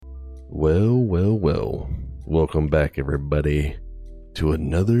Well. Welcome back, everybody, to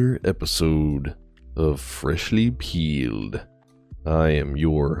another episode of Freshly Peeled. I am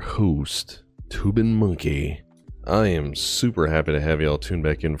your host, Tubin Monkey. I am super happy to have y'all tune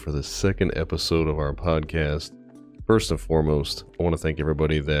back in for the second episode of our podcast. First and foremost, I want to thank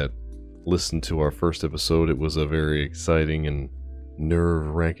everybody that listened to our first episode. It was a very exciting and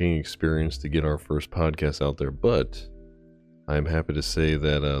nerve-wracking experience to get our first podcast out there, but I'm happy to say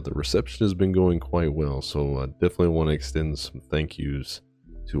that the reception has been going quite well, so I definitely want to extend some thank yous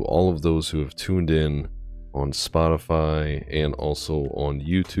to all of those who have tuned in on Spotify and also on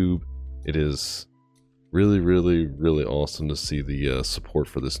YouTube. It is really awesome to see the support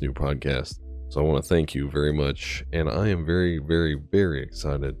for this new podcast, so I want to thank you very much, and I am very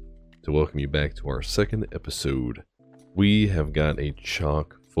excited to welcome you back to our second episode. We have got a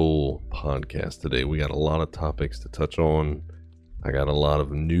chock full podcast today. We got a lot of topics to touch on. I got a lot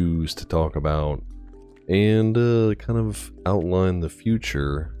of news to talk about and kind of outline the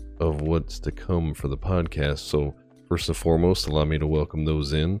future of what's to come for the podcast. So first and foremost, allow me to welcome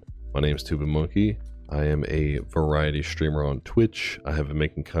those in. My name is Tubin Monkey. I am a variety streamer on Twitch. I have been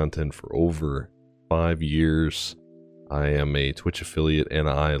making content for over 5 years. I am a Twitch affiliate and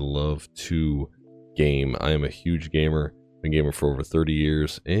I love to game. I am a huge gamer. Been gamer for over 30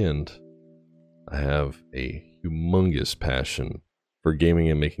 years and I have a humongous passion for gaming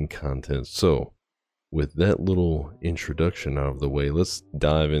and making content. So with that little introduction out of the way, let's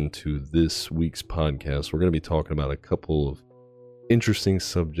dive into this week's podcast. We're going to be talking about a couple of interesting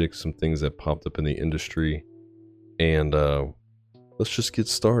subjects, some things that popped up in the industry, and let's just get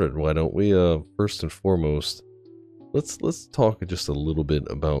started. Why don't we first and foremost, let's talk just a little bit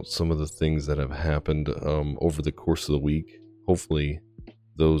about some of the things that have happened over the course of the week. Hopefully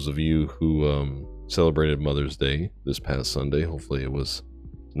those of you who celebrated Mother's Day this past Sunday, hopefully it was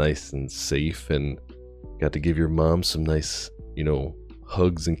nice and safe and got to give your mom some nice,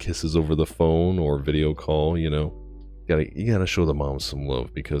 hugs and kisses over the phone or video call. You gotta show the moms some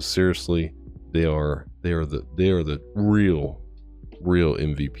love, because seriously, they are the real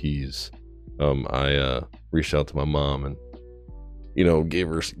MVPs. I reached out to my mom and gave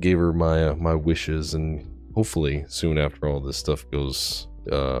her my wishes, and hopefully soon after all this stuff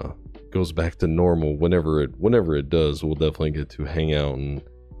goes back to normal, whenever it does, we'll definitely get to hang out and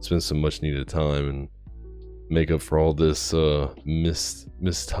spend some much needed time and make up for all this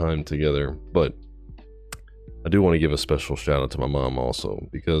missed time together. But I do want to give a special shout out to my mom also,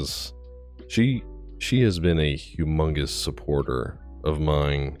 because she has been a humongous supporter of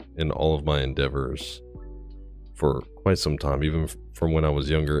mine in all of my endeavors for quite some time, even from when I was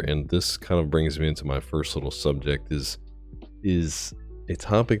younger. And this kind of brings me into my first little subject, is a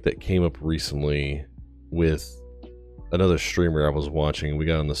topic that came up recently with another streamer I was watching. We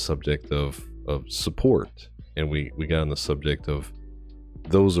got on the subject of support, and we got on the subject of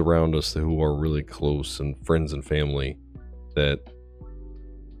those around us who are really close and friends and family that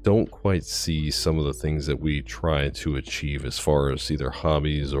don't quite see some of the things that we try to achieve as far as either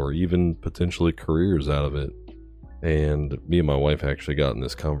hobbies or even potentially careers out of it. And me and my wife actually got in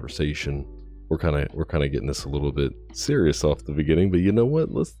this conversation. We're kind of getting this a little bit serious off the beginning, but you know what?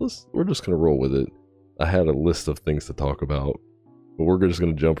 We're just gonna roll with it. I had a list of things to talk about, but we're just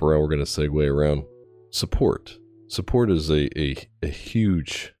gonna jump around. We're gonna segue around. Support is a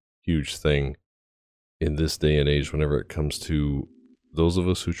huge thing in this day and age. Whenever it comes to those of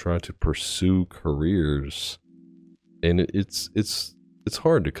us who try to pursue careers, and it's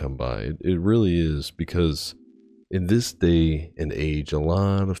hard to come by. It really is, because in this day and age, a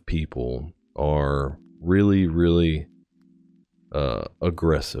lot of people are really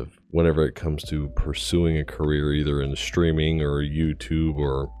aggressive whenever it comes to pursuing a career, either in streaming or YouTube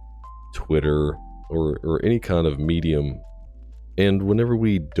or Twitter or any kind of medium. And whenever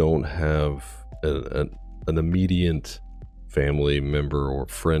we don't have an immediate family member or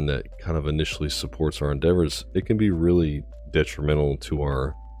friend that kind of initially supports our endeavors, it can be really detrimental to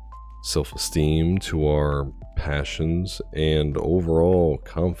our self-esteem, to our passions, and overall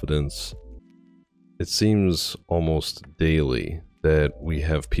confidence. It seems almost daily that we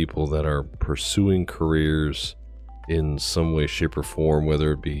have people that are pursuing careers in some way, shape, or form,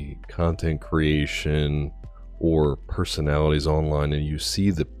 whether it be content creation or personalities online, and you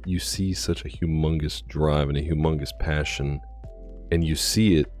see such a humongous drive and a humongous passion, and you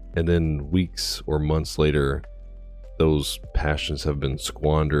see it, and then weeks or months later, those passions have been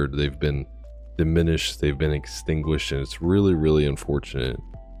squandered, they've been diminished, they've been extinguished, and it's really unfortunate.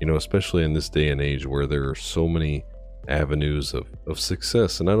 Especially in this day and age where there are so many avenues of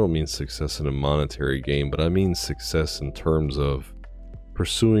success. And I don't mean success in a monetary gain, but I mean success in terms of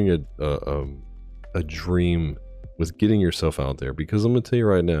pursuing a dream, with getting yourself out there. Because I'm gonna tell you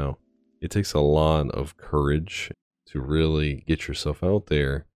right now, it takes a lot of courage to really get yourself out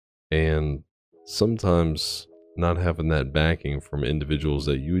there, and sometimes not having that backing from individuals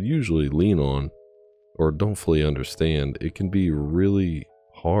that you would usually lean on or don't fully understand, it can be really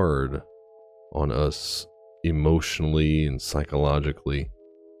hard on us emotionally and psychologically.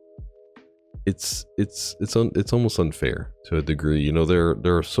 It's almost unfair to a degree. You know,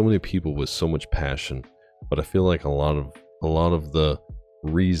 there are so many people with so much passion, but I feel like a lot of the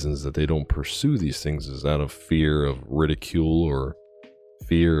reasons that they don't pursue these things is out of fear of ridicule or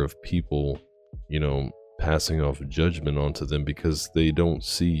fear of people, you know, passing off judgment onto them because they don't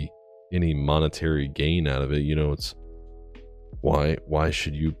see any monetary gain out of it. You know, it's why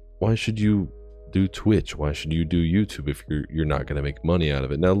should you do Twitch? Why should you do YouTube if you're not going to make money out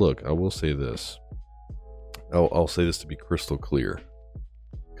of it? Now look, I will say this. I'll say this to be crystal clear.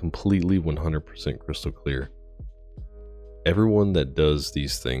 Completely 100% crystal clear. Everyone that does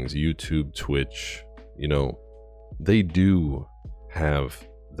these things, YouTube, Twitch, you know, they do have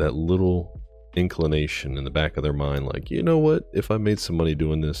that little inclination in the back of their mind, like, you know what, if I made some money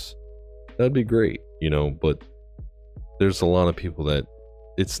doing this, that'd be great, you know. But there's a lot of people that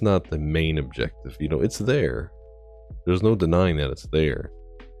it's not the main objective. You know, it's there. There's no denying that it's there,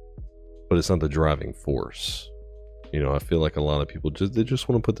 but it's not the driving force. You know, I feel like a lot of people they just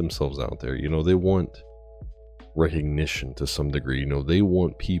want to put themselves out there. You know, they want recognition to some degree. You know, they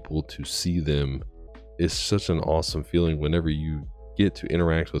want people to see them. It's such an awesome feeling whenever you get to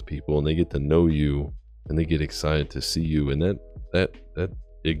interact with people and they get to know you and they get excited to see you, and that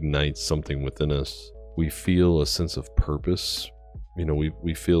ignites something within us. We feel a sense of purpose. You know,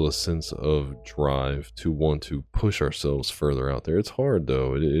 we feel a sense of drive to want to push ourselves further out there. It's hard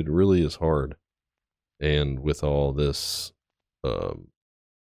though. It really is hard. And with all this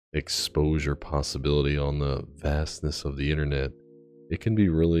exposure possibility on the vastness of the internet, it can be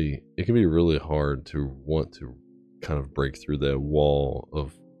really hard to want to kind of break through that wall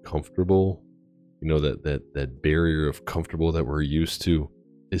of comfortable, you know, that barrier of comfortable that we're used to.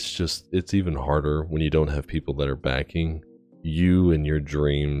 It's even harder when you don't have people that are backing you and your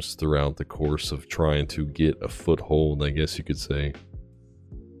dreams throughout the course of trying to get a foothold, I guess you could say.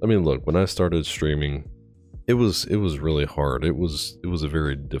 I mean, look, when I started streaming, it was really hard. It was a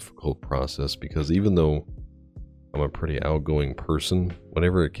very difficult process because even though I'm a pretty outgoing person,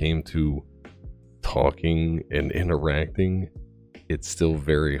 whenever it came to talking and interacting, it's still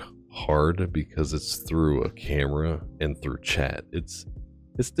very hard because it's through a camera and through chat. It's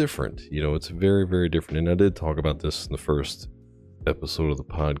different, you know, it's very, very different. And I did talk about this in the first episode of the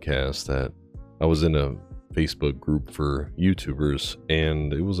podcast, that I was in a Facebook group for YouTubers,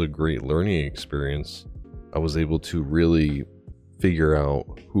 and it was a great learning experience. I was able to really figure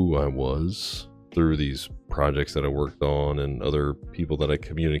out who I was through these projects that I worked on and other people that I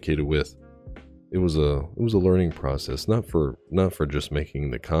communicated with. It was a learning process, not for just making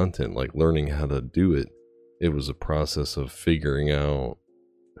the content, like learning how to do it. It was a process of figuring out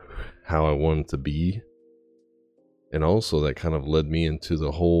how I wanted to be. And also that kind of led me into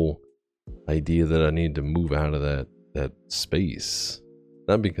the whole idea that I needed to move out of that space.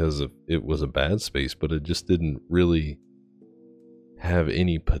 Not because it was a bad space, but it just didn't really have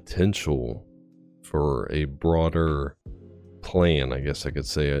any potential for a broader plan, I guess I could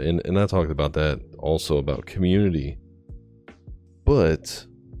say. And I talked about that also, about community. But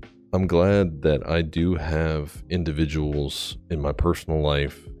I'm glad that I do have individuals in my personal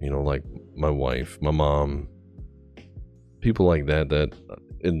life, you know, like my wife, my mom, people like that,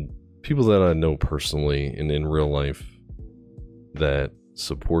 and people that I know personally and in real life that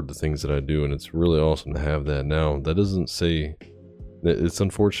support the things that I do. And it's really awesome to have that. Now, that doesn't say that it's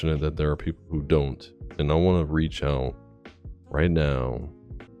unfortunate that there are people who don't. And I want to reach out right now.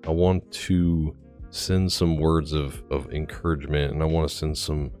 I want to send some words of encouragement, and I want to send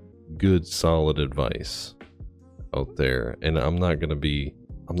some good, solid advice out there. And I'm not going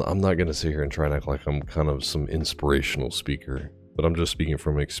to sit here and try and act like I'm kind of some inspirational speaker, but I'm just speaking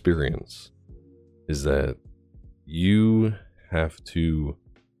from experience, is that you have to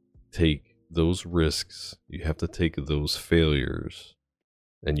take those risks, you have to take those failures,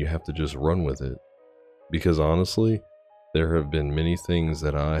 and you have to just run with it. Because honestly, there have been many things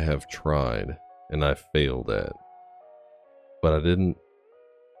that I have tried and I failed at, but I didn't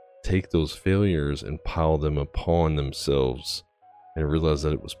take those failures and pile them upon themselves and realize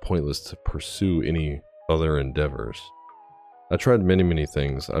that it was pointless to pursue any other endeavors. I tried many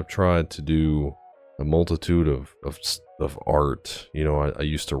things. I've tried to do a multitude of art. You know, I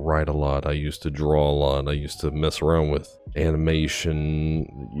used to write a lot. I used to draw a lot. I used to mess around with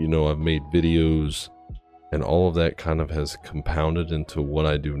animation. You know, I've made videos, and all of that kind of has compounded into what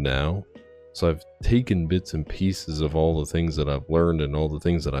I do now. So I've taken bits and pieces of all the things that I've learned and all the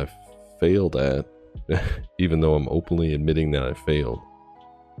things that I've failed at, even though I'm openly admitting that I failed,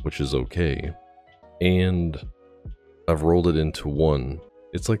 which is okay. And I've rolled it into one.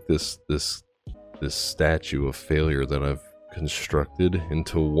 It's like this statue of failure that I've constructed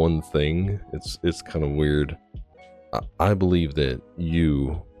into one thing. It's kind of weird. I believe that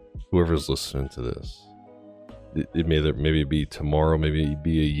you, whoever's listening to this, it may maybe be tomorrow, maybe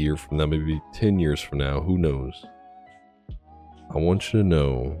be a year from now, maybe 10 years from now, who knows? I want you to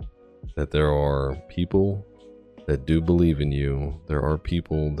know that there are people that do believe in you. There are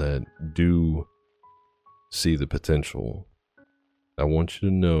people that do see the potential. I want you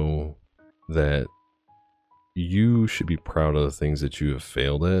to know that you should be proud of the things that you have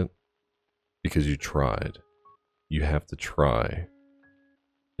failed at because you tried. You have to try.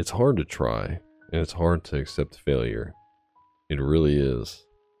 It's hard to try, and it's hard to accept failure. It really is.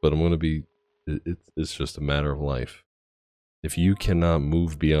 But it's just a matter of life. If you cannot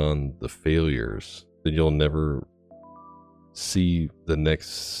move beyond the failures, then you'll never see the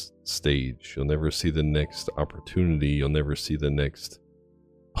next stage. You'll never see the next opportunity. You'll never see the next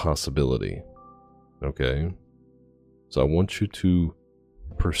possibility. Okay? So I want you to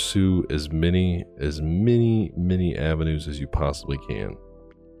pursue as many avenues as you possibly can.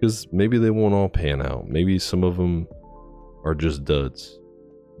 Because maybe they won't all pan out. Maybe some of them are just duds.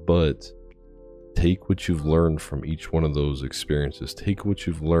 But take what you've learned from each one of those experiences. Take what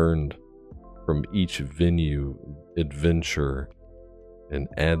you've learned from each venue, adventure, and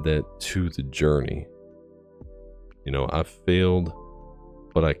add that to the journey. You know, I've failed,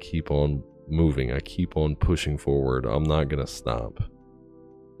 but I keep on moving. I keep on pushing forward. I'm not gonna stop.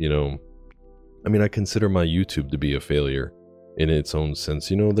 You know, I mean, I consider my YouTube to be a failure in its own sense.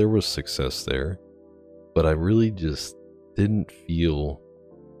 You know, there was success there, but I really just didn't feel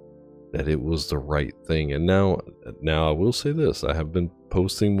that it was the right thing. And now I will say this, I have been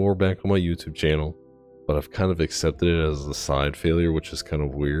posting more back on my YouTube channel, but I've kind of accepted it as a side failure, which is kind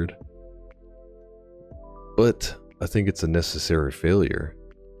of weird. But I think it's a necessary failure.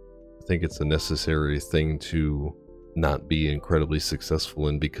 I think it's a necessary thing to not be incredibly successful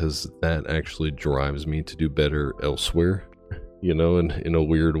in, because that actually drives me to do better elsewhere, you know, in a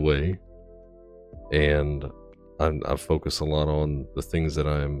weird way. And I focus a lot on the things that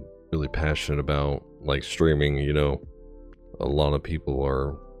I'm really passionate about, like streaming. You know, a lot of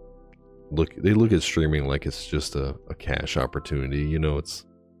people they look at streaming like it's just a cash opportunity. You know,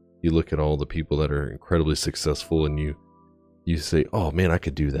 you look at all the people that are incredibly successful and you say, oh man, I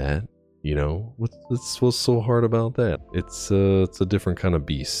could do that. You know, what's so hard about that? It's a different kind of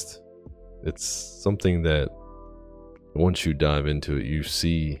beast. It's something that once you dive into it, you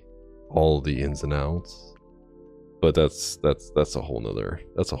see all the ins and outs. But that's a whole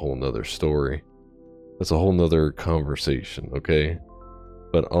nother story. That's a whole nother conversation, okay?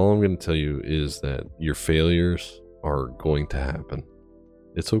 But all I'm going to tell you is that your failures are going to happen.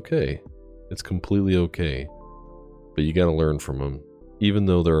 It's okay. It's completely okay. But you got to learn from them. Even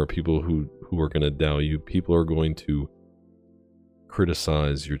though there are people who are going to doubt you, people are going to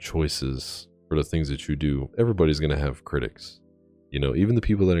criticize your choices for the things that you do. Everybody's going to have critics. You know, even the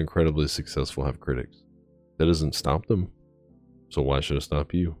people that are incredibly successful have critics. That doesn't stop them. So why should it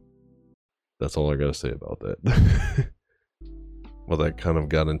stop you? That's all I got to say about that. Well, that kind of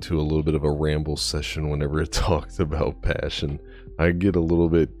got into a little bit of a ramble session whenever it talks about passion. I get a little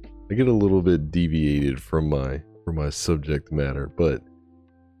bit deviated from my subject matter, but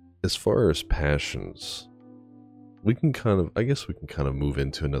as far as passions, we can kind of move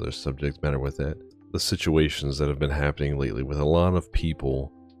into another subject matter with that. The situations that have been happening lately with a lot of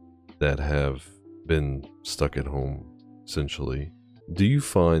people that have been stuck at home, essentially. Do you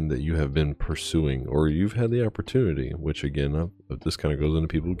find that you have been pursuing, or you've had the opportunity, which again, this kind of goes into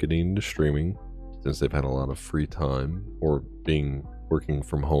people getting into streaming since they've had a lot of free time or working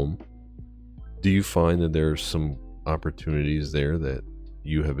from home. Do you find that there's some opportunities there that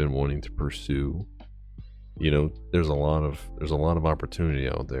you have been wanting to pursue? You know, there's a lot of opportunity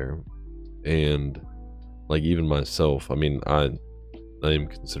out there. And like even myself, I mean, I am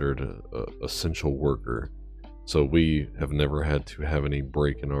considered a essential worker. So we have never had to have any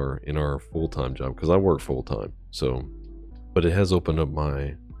break in our full-time job, because I work full-time. So, but it has opened up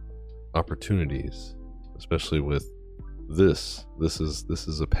my opportunities, especially with this. This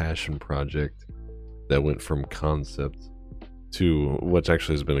is a passion project that went from concept to, which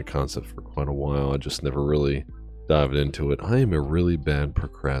actually has been a concept for quite a while. I just never really dived into it. I am a really bad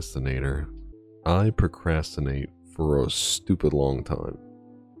procrastinator. I procrastinate for a stupid long time.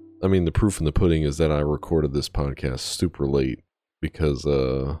 I mean, the proof in the pudding is that I recorded this podcast super late because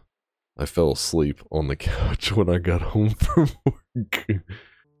I fell asleep on the couch when I got home from work.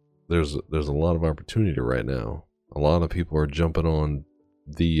 There's a lot of opportunity right now. A lot of people are jumping on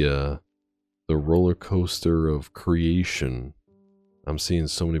the roller coaster of creation. I'm seeing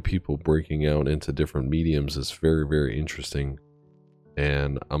so many people breaking out into different mediums. It's very, very interesting.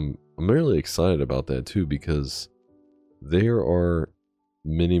 And I'm really excited about that too, because there are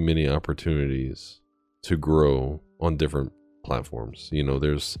many, many opportunities to grow on different platforms. You know,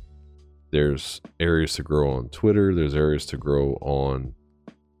 there's areas to grow on Twitter, there's areas to grow on,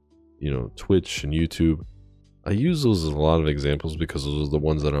 you know, Twitch and YouTube. I use those as a lot of examples because those are the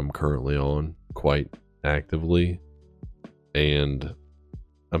ones that I'm currently on quite actively. And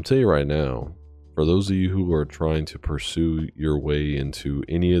I'm telling you right now, for those of you who are trying to pursue your way into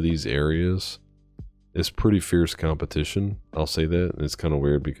any of these areas, it's pretty fierce competition. I'll say that. And it's kind of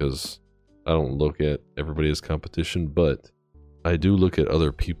weird because I don't look at everybody as competition, but I do look at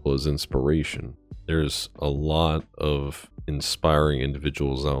other people as inspiration. There's a lot of inspiring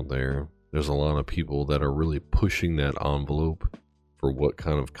individuals out there. There's a lot of people that are really pushing that envelope for what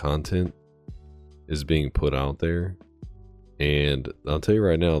kind of content is being put out there. And I'll tell you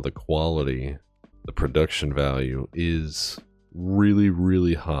right now, the quality, the production value is really,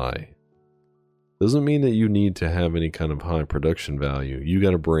 really high. Doesn't mean that you need to have any kind of high production value. You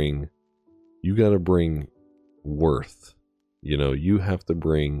got to bring worth. You know, you have to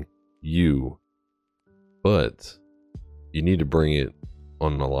bring you, but you need to bring it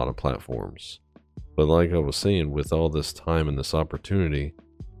on a lot of platforms. But like I was saying, with all this time and this opportunity,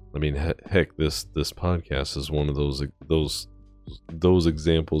 I mean, heck, this podcast is one of those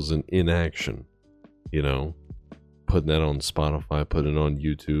examples in action. You know, putting that on Spotify, putting it on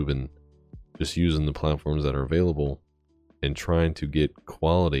YouTube, and just using the platforms that are available and trying to get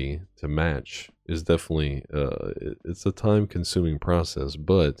quality to match is definitely it's a time-consuming process,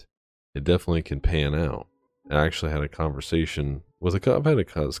 but it definitely can pan out. I actually had a conversation with I've had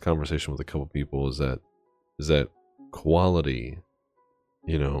this conversation with a couple people. Is that quality?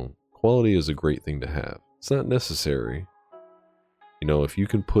 You know, quality is a great thing to have. It's not necessary. You know, if you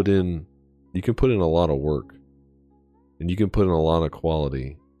can put in a lot of work, and you can put in a lot of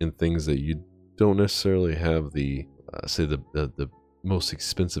quality in things that you don't necessarily have the most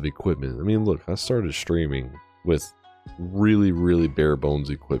expensive equipment. I mean, look, I started streaming with really, really bare bones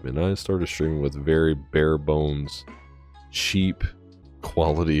equipment. I started streaming with very bare bones, cheap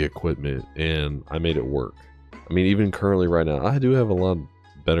quality equipment, and I made it work. I mean, even currently right now, I do have a lot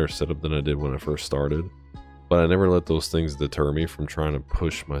better setup than I did when I first started, but I never let those things deter me from trying to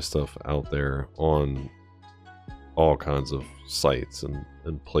push my stuff out there on all kinds of sites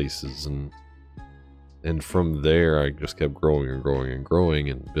and places, and from there I just kept growing and growing and growing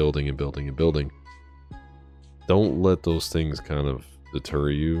and building and building and building. Don't let those things kind of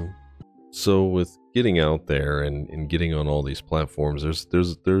deter you. So with getting out there and getting on all these platforms,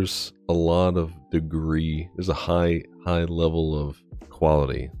 there's a lot of degree, there's a high level of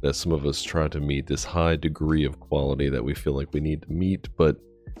quality that some of us try to meet, this high degree of quality that we feel like we need to meet. But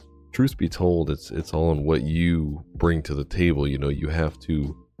truth be told, it's all in what you bring to the table. You know, you have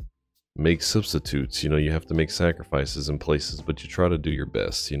to make substitutes, you know, you have to make sacrifices in places, but you try to do your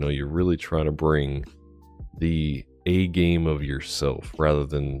best. You know, you really try to bring the A game of yourself rather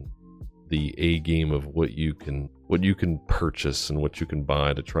than the A game of what you can purchase and what you can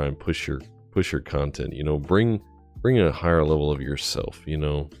buy to try and push your content. You know, bring a higher level of yourself. You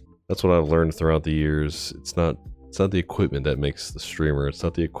know, that's what I've learned throughout the years. It's not the equipment that makes the streamer. It's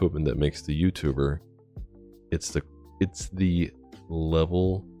not the equipment that makes the YouTuber. It's the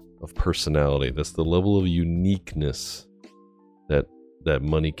level of personality. That's the level of uniqueness that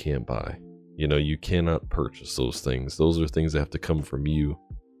money can't buy. You know, you cannot purchase those things. Those are things that have to come from you.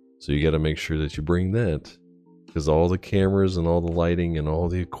 So you got to make sure that you bring that, because all the cameras and all the lighting and all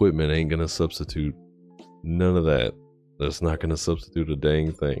the equipment ain't going to substitute none of that. That's not going to substitute a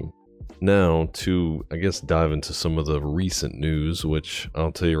dang thing. Now, to, I guess, dive into some of the recent news, which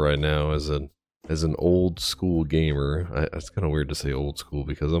I'll tell you right now, as an old school gamer, it's kind of weird to say old school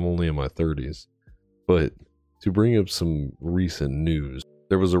because I'm only in my 30s, but to bring up some recent news,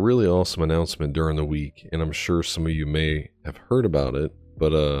 there was a really awesome announcement during the week, and I'm sure some of you may have heard about it,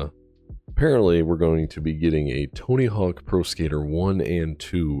 but apparently we're going to be getting a Tony Hawk Pro Skater 1 and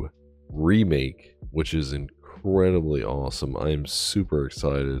 2 remake, which is incredibly awesome. I am super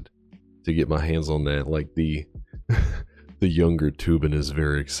excited to get my hands on that. Like the the younger Tubin is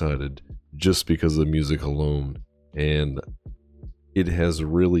very excited just because of the music alone, and it has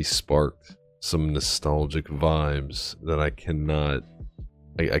really sparked some nostalgic vibes that I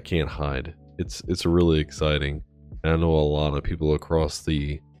can't hide. It's really exciting. And I know a lot of people across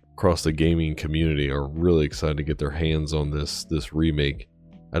the gaming community are really excited to get their hands on this remake.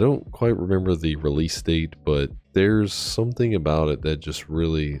 I don't quite remember the release date, but there's something about it that just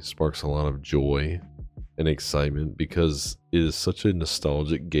really sparks a lot of joy and excitement because it is such a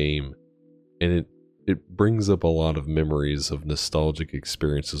nostalgic game, and it brings up a lot of memories of nostalgic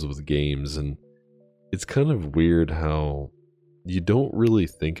experiences with games. And it's kind of weird how you don't really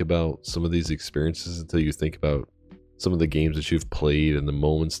think about some of these experiences until you think about some of the games that you've played and the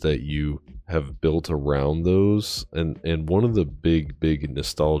moments that you have built around those. And one of the big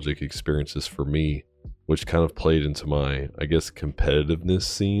nostalgic experiences for me, which kind of played into my, I guess, competitiveness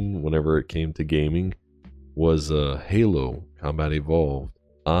scene whenever it came to gaming, was Halo Combat Evolved.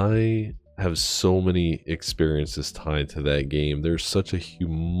 I have so many experiences tied to that game. There's such a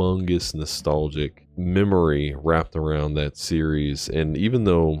humongous nostalgic memory wrapped around that series, and even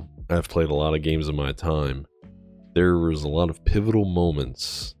though I've played a lot of games in my time, there was a lot of pivotal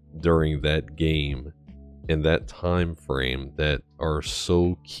moments during that game and that time frame that are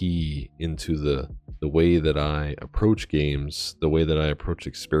so key into the way that I approach games, the way that I approach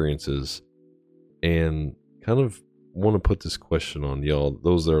experiences. And kind of want to put this question on y'all,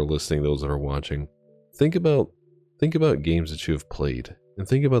 those that are listening, those that are watching. Think about games that you have played, and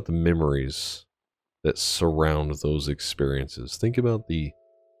think about the memories that surround those experiences. Think about the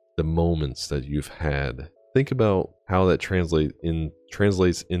moments that you've had. Think about how that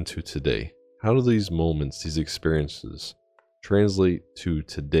translates into today. How do these moments, these experiences, translate to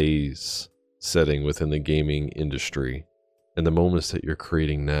today's setting within the gaming industry and the moments that you're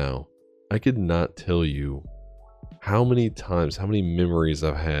creating now? I could not tell you how many times, how many memories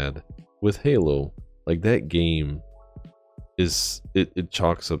I've had with Halo. Like, that game is, it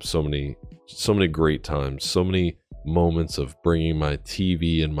chalks up so many great times, so many moments of bringing my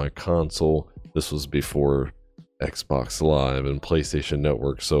TV and my console. This was before Xbox Live and PlayStation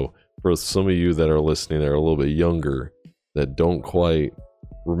Network. So for some of you that are listening that are a little bit younger, that don't quite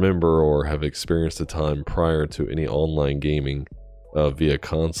remember or have experienced a time prior to any online gaming via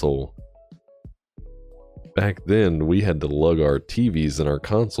console, back then we had to lug our TVs and our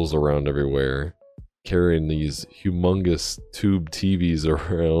consoles around everywhere, carrying these humongous tube TVs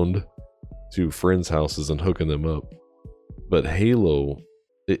around to friends' houses and hooking them up. But Halo,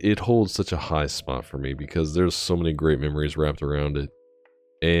 it holds such a high spot for me because there's so many great memories wrapped around it,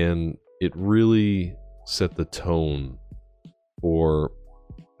 and it really set the tone for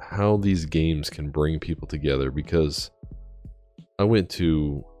how these games can bring people together. Because I went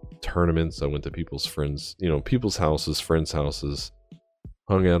to tournaments, I went to people's friends, people's houses, friends' houses,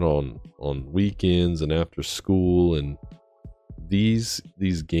 hung out on weekends and after school, and these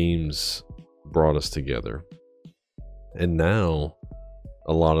games brought us together. And now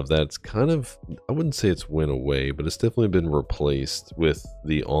a lot of that's kind of, I wouldn't say it's went away, but it's definitely been replaced with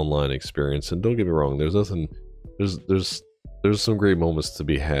the online experience. And don't get me wrong, there's some great moments to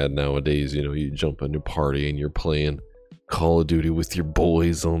be had nowadays. You jump into a party and you're playing Call of Duty with your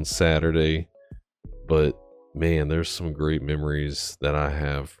boys on Saturday. But man, there's some great memories that I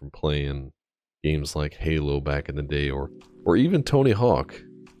have from playing games like Halo back in the day, or even Tony Hawk.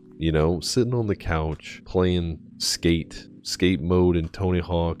 Sitting on the couch playing skate mode in Tony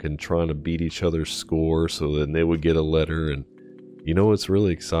Hawk and trying to beat each other's score so then they would get a letter. And what's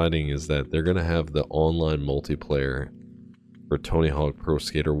really exciting is that they're going to have the online multiplayer for Tony Hawk Pro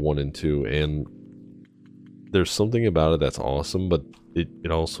Skater 1 and 2, and there's something about it that's awesome, but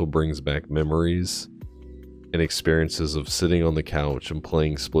it also brings back memories and experiences of sitting on the couch and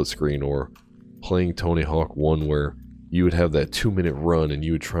playing split screen, or playing Tony Hawk 1 where you would have that 2-minute run and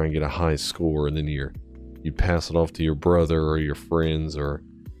you would try and get a high score, and then you'd pass it off to your brother or your friends, or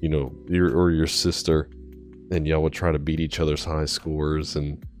your sister, and y'all would try to beat each other's high scores.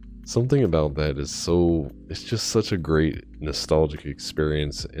 And something about that is it's just such a great nostalgic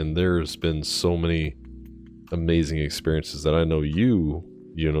experience. And there's been so many amazing experiences that I know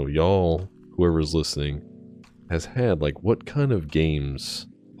y'all, whoever's listening, has had. Like, what kind of games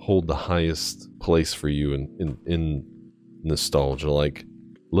hold the highest place for you in nostalgia? Like,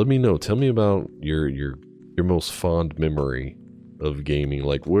 let me know. Tell me about your most fond memory of gaming.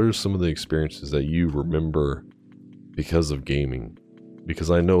 Like, what are some of the experiences that you remember because of gaming?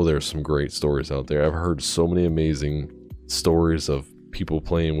 Because I know there's some great stories out there. I've heard so many amazing stories of people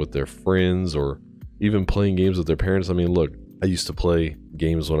playing with their friends, or even playing games with their parents. I mean, look, I used to play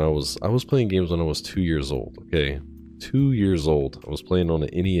games when I was playing games when I was 2 years old, okay? 2 years old. I was playing on an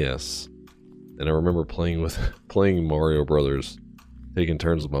NES, and I remember playing Mario Brothers, taking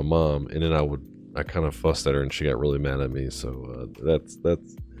turns with my mom, and then I kind of fussed at her, and she got really mad at me. So that's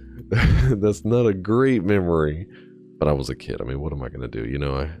that's not a great memory. But I was a kid. I mean, what am I gonna do? You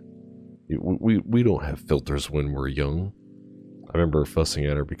know, we don't have filters when we're young. I remember fussing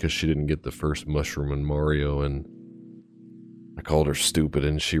at her because she didn't get the first mushroom in Mario, and I called her stupid,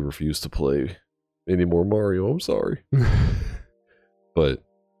 and she refused to play any more Mario. I'm sorry. But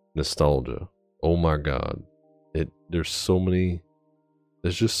nostalgia. Oh my God. There's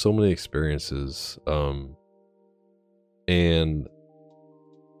just so many experiences. And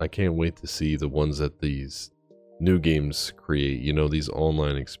I can't wait to see the ones that these new games create, you know, these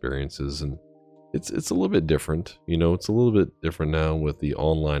online experiences. And it's a little bit different, you know, it's a little bit different now with the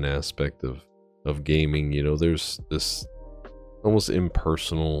online aspect of gaming. You know, there's this almost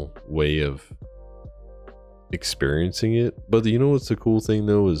impersonal way of experiencing it. But you know what's the cool thing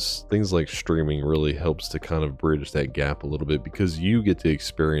though is things like streaming really helps to kind of bridge that gap a little bit, because you get to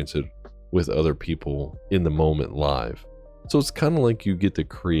experience it with other people in the moment live. So it's kind of like you get to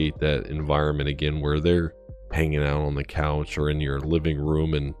create that environment again where they're hanging out on the couch or in your living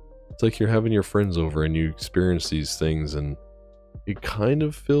room, and it's like you're having your friends over and you experience these things, and it kind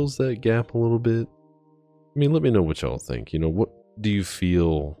of fills that gap a little bit. I mean, let me know what y'all think. You know, what do you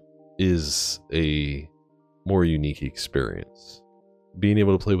feel is a more unique experience? Being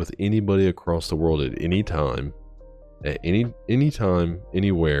able to play with anybody across the world at any time,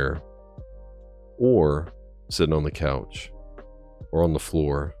 anywhere, or sitting on the couch or on the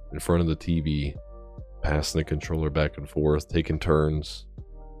floor in front of the TV, passing the controller back and forth, taking turns.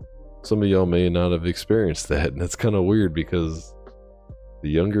 Some of y'all may not have experienced that, and that's kind of weird because the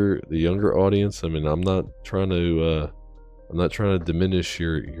younger audience, I mean, I'm not trying to diminish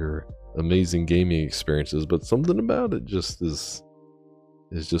your amazing gaming experiences, but something about it just is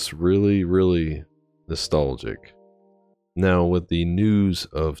just really, really nostalgic. Now, with the news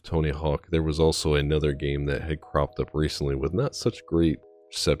of Tony Hawk, there was also another game that had cropped up recently with not such great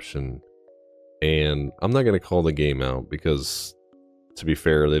reception, and I'm not going to call the game out because, to be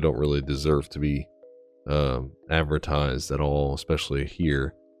fair, they don't really deserve to be advertised at all, especially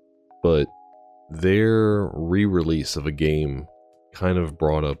here. But their re-release of a game kind of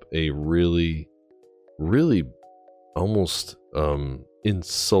brought up a really, really almost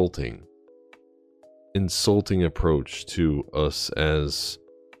insulting approach to us as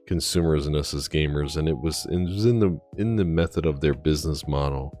consumers and us as gamers, and it was in the method of their business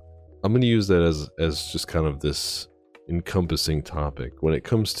model. I'm going to use that as just kind of this encompassing topic when it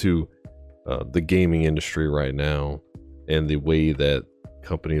comes to the gaming industry right now and the way that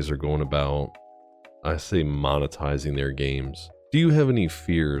companies are going about, I say, monetizing their games. Do you have any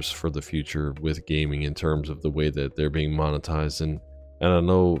fears for the future with gaming in terms of the way that they're being monetized? And I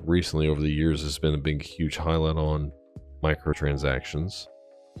know recently over the years there's been a big, huge highlight on microtransactions,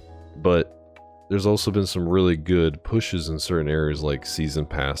 but there's also been some really good pushes in certain areas like season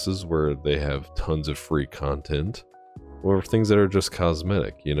passes where they have tons of free content, or things that are just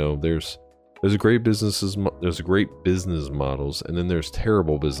cosmetic. You know, there's great businesses, there's great business models, and then there's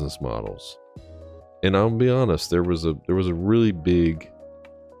terrible business models. And I'll be honest, there was a really big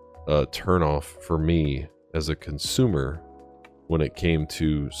turnoff for me as a consumer when it came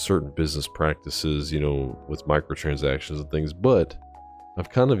to certain business practices, you know, with microtransactions and things. But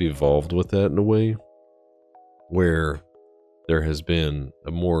I've kind of evolved with that in a way where there has been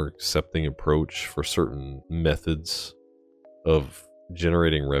a more accepting approach for certain methods of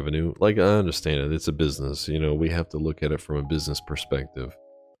generating revenue. Like, I understand it, it's a business, you know, we have to look at it from a business perspective.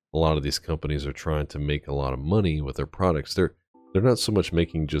 A lot of these companies are trying to make a lot of money with their products. They're not so much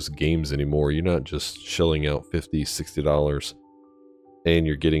making just games anymore. You're not just shelling out $50, $60 and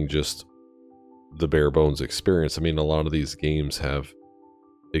you're getting just the bare bones experience. I mean, a lot of these games have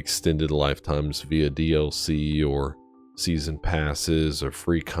extended lifetimes via DLC or season passes or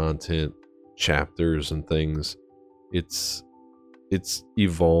free content, chapters and things. It's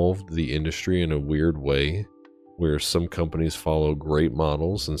evolved the industry in a weird way where some companies follow great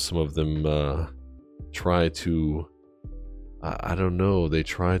models and some of them try to, I don't know, they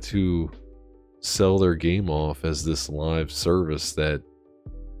try to sell their game off as this live service that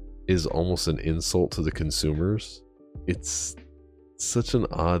is almost an insult to the consumers. It's such an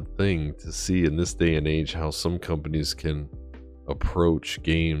odd thing to see in this day and age, how some companies can approach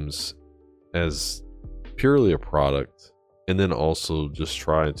games as purely a product and then also just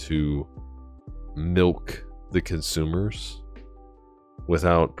try to milk the consumers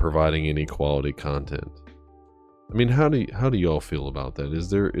without providing any quality content. I mean, how do y'all feel about that? Is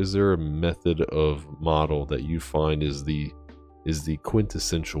there a method of model that you find is the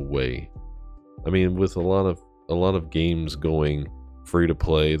quintessential way? I mean, with a lot of games going free to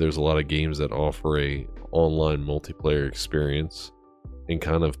play, there's a lot of games that offer a online multiplayer experience and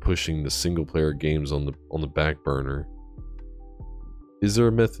kind of pushing the single player games on the back burner. Is there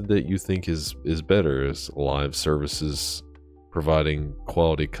a method that you think is better? Is live services providing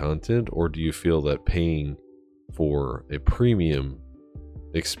quality content, or do you feel that paying for a premium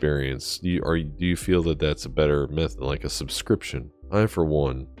experience, do you feel that that's a better method, like a subscription? I, for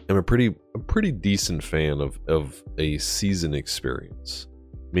one, am a pretty decent fan of a season experience,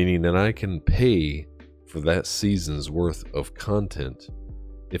 meaning that I can pay for that season's worth of content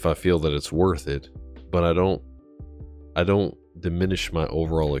if I feel that it's worth it, but I don't diminish my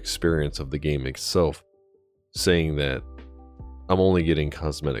overall experience of the game itself, saying that I'm only getting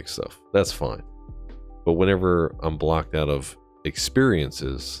cosmetic stuff. That's fine. But whenever I'm blocked out of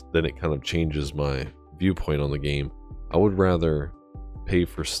experiences, then it kind of changes my viewpoint on the game. I would rather pay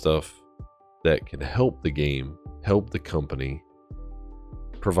for stuff that can help the game, help the company,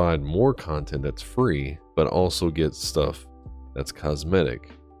 provide more content that's free, but also get stuff that's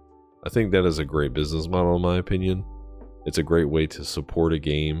cosmetic. I think that is a great business model, in my opinion. It's a great way to support a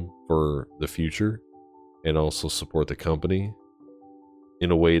game for the future and also support the company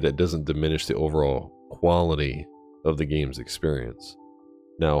in a way that doesn't diminish the overall quality of the game's experience.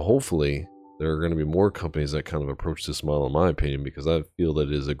 Now, hopefully, there are going to be more companies that kind of approach this model, in my opinion, because I feel that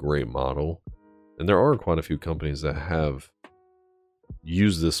it is a great model. And there are quite a few companies that have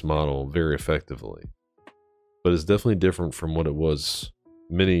used this model very effectively. But it's definitely different from what it was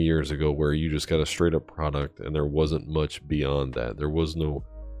many years ago, where you just got a straight up product and there wasn't much beyond that. There was no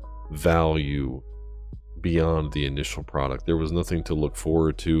value beyond the initial product. There was nothing to look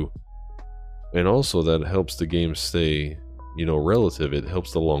forward to. And also that helps the game stay, relative. It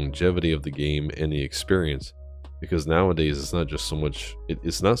helps the longevity of the game and the experience, because nowadays it's not just so much,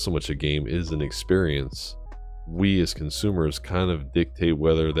 it's not so much a game, it is an experience. We as consumers kind of dictate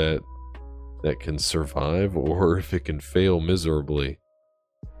whether that can survive or if it can fail miserably.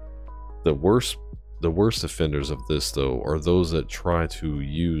 The worst offenders of this, though, are those that try to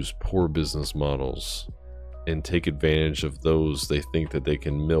use poor business models and take advantage of those they think that they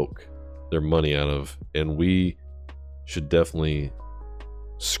can milk their money out of, and we should definitely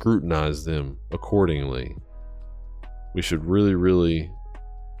scrutinize them accordingly. We should really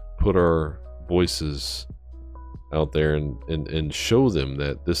put our voices out there and show them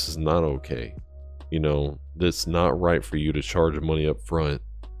that this is not okay. It's not right for you to charge money up front,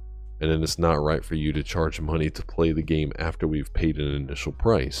 and then it's not right for you to charge money to play the game after we've paid an initial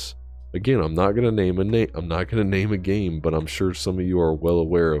price. Again, I'm not gonna name a game, but I'm sure some of you are well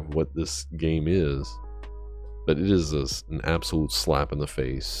aware of what this game is. But it is an absolute slap in the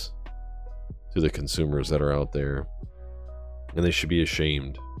face to the consumers that are out there, and they should be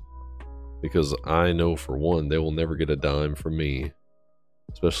ashamed, because I know for one they will never get a dime from me,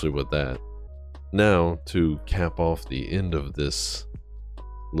 especially with that. Now, to cap off the end of this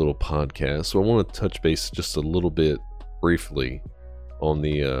little podcast, so I want to touch base just a little bit briefly on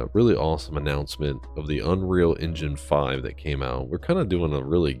the really awesome announcement of the Unreal Engine 5 that came out. We're kind of doing a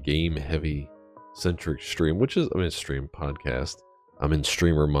really game heavy centric stream, stream podcast. I'm in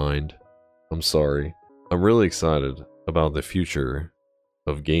streamer mind. I'm sorry. I'm really excited about the future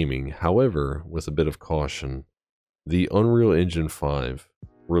of gaming. However, with a bit of caution, the Unreal Engine 5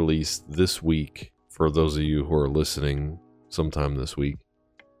 released this week. For those of you who are listening sometime this week,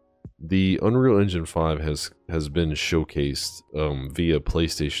 the Unreal Engine 5 has been showcased via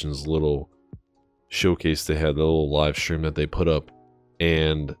PlayStation's little showcase. They had the little live stream that they put up,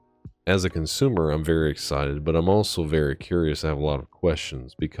 and as a consumer, I'm very excited, but I'm also very curious. I have a lot of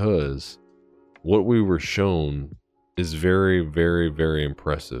questions, because what we were shown is very, very, very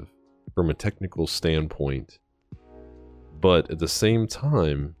impressive from a technical standpoint, but at the same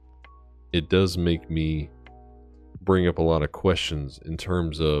time, it does make me bring up a lot of questions in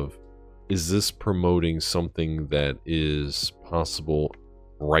terms of, is this promoting something that is possible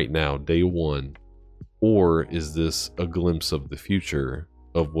right now, day one, or is this a glimpse of the future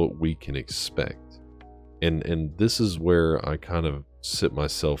of what we can expect? And this is where I kind of sit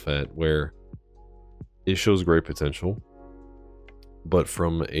myself at, where it shows great potential, but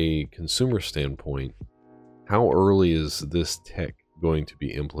from a consumer standpoint, how early is this tech going to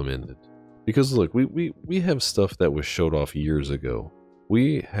be implemented? Because look, we have stuff that was showed off years ago.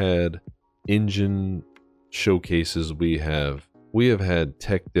 We had engine showcases, we have had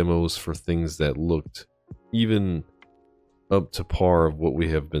tech demos for things that looked even up to par of what we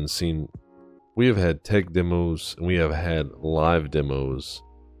have been seeing. we have had tech demos and we have had live demos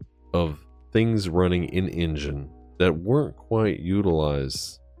of things running in engine that weren't quite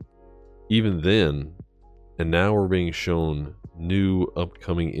utilized even then, and now we're being shown new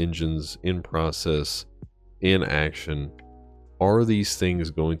upcoming engines in process, in action. Are these things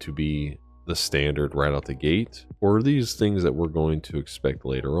going to be the standard right out the gate, or are these things that we're going to expect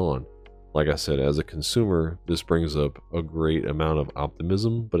later on? Like I said, as a consumer, this brings up a great amount of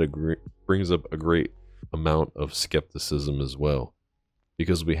optimism, but it brings up a great amount of skepticism as well,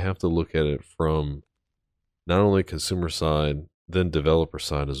 because we have to look at it from not only consumer side, then developer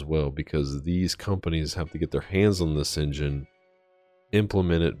side as well, because these companies have to get their hands on this engine,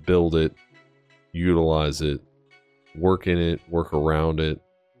 implement it, build it, utilize it, work in it, work around it,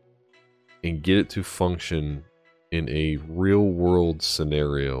 and get it to function in a real world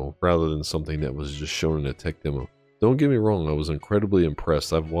scenario rather than something that was just shown in a tech demo. Don't get me wrong, I was incredibly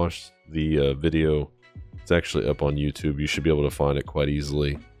impressed. I've watched the video. It's actually up on YouTube. You should be able to find it quite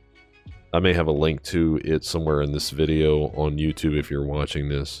easily. I may have a link to it somewhere in this video on YouTube if you're watching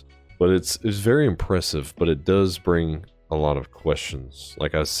this. But it's very impressive, but it does bring a lot of questions.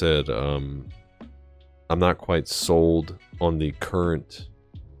 Like I said, I'm not quite sold on the current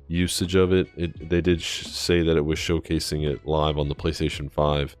usage of it. They did say that it was showcasing it live on the PlayStation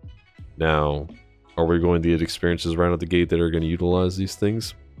 5. Now, are we going to get experiences right out the gate that are going to utilize these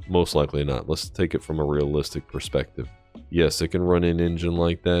things? Most likely not. Let's take it from a realistic perspective. Yes, it can run in engine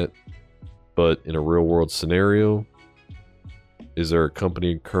like that, but in a real world scenario, is there a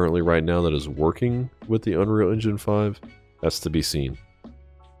company currently right now that is working with the Unreal Engine 5? That's to be seen.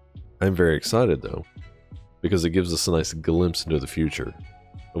 I'm very excited though, because it gives us a nice glimpse into the future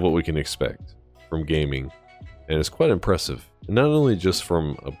of what we can expect from gaming, and it's quite impressive. And not only just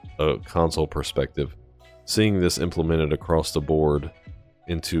from a console perspective, seeing this implemented across the board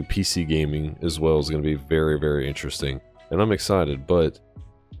into PC gaming as well is going to be very, very interesting. And I'm excited, but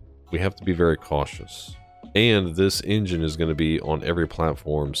we have to be very cautious. And this engine is going to be on every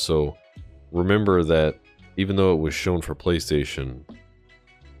platform, so remember that even though it was shown for PlayStation,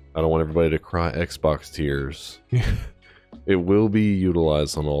 I don't want everybody to cry Xbox tears. It will be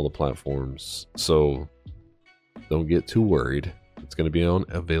utilized on all the platforms, so don't get too worried. It's going to be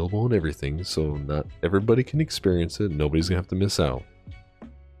available on everything, so not everybody can experience it. Nobody's going to have to miss out.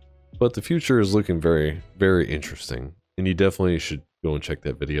 But the future is looking very, very interesting, and you definitely should go and check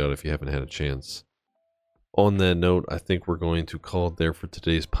that video out if you haven't had a chance. On that note, I think we're going to call it there for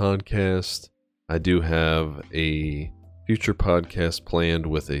today's podcast. I do have a future podcast planned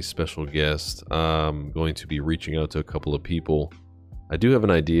with a special guest. I'm going to be reaching out to a couple of people. I do have an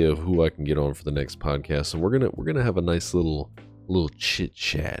idea of who I can get on for the next podcast, and we're gonna have a nice little chit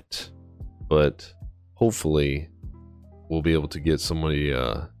chat. But hopefully, we'll be able to get somebody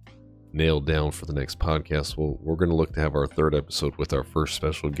nailed down for the next podcast. We're going to look to have our third episode with our first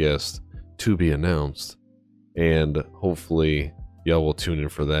special guest to be announced, and hopefully y'all will tune in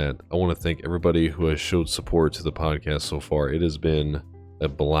for that. I want to thank everybody who has showed support to the podcast so far. It has been a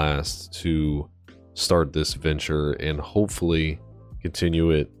blast to start this venture and hopefully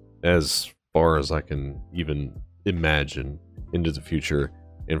continue it as far as I can even imagine into the future.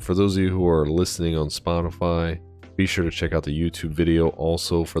 And for those of you who are listening on Spotify, be sure to check out the YouTube video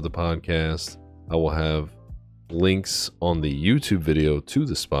also for the podcast. I will have links on the YouTube video to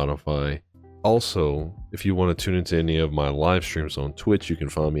the Spotify. Also, if you want to tune into any of my live streams on Twitch, you can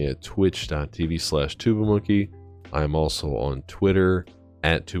find me at twitch.tv/tubamonkey. I am also on Twitter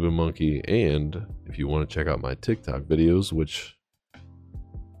at tubamonkey, and if you want to check out my TikTok videos, which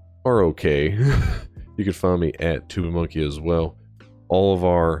are okay, you can find me at tubamonkey as well. All of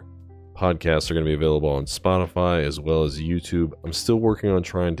our podcasts are going to be available on Spotify as well as YouTube. I'm still working on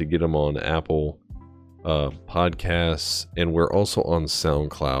trying to get them on Apple podcasts, and we're also on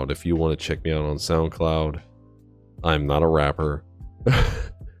SoundCloud. If you want to check me out on SoundCloud, I'm not a rapper.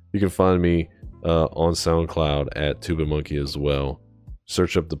 You can find me on SoundCloud at tubamonkey as well.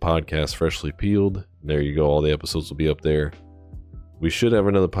 Search up the podcast Freshly Peeled. There you go. All the episodes will be up there. We should have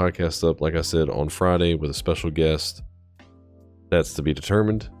another podcast up, like I said, on Friday with a special guest. That's to be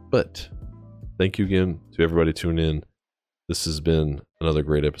determined. But thank you again to everybody tuning in. This has been another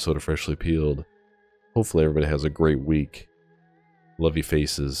great episode of Freshly Peeled. Hopefully everybody has a great week. Love you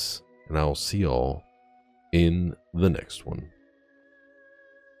faces, and I'll see y'all in the next one.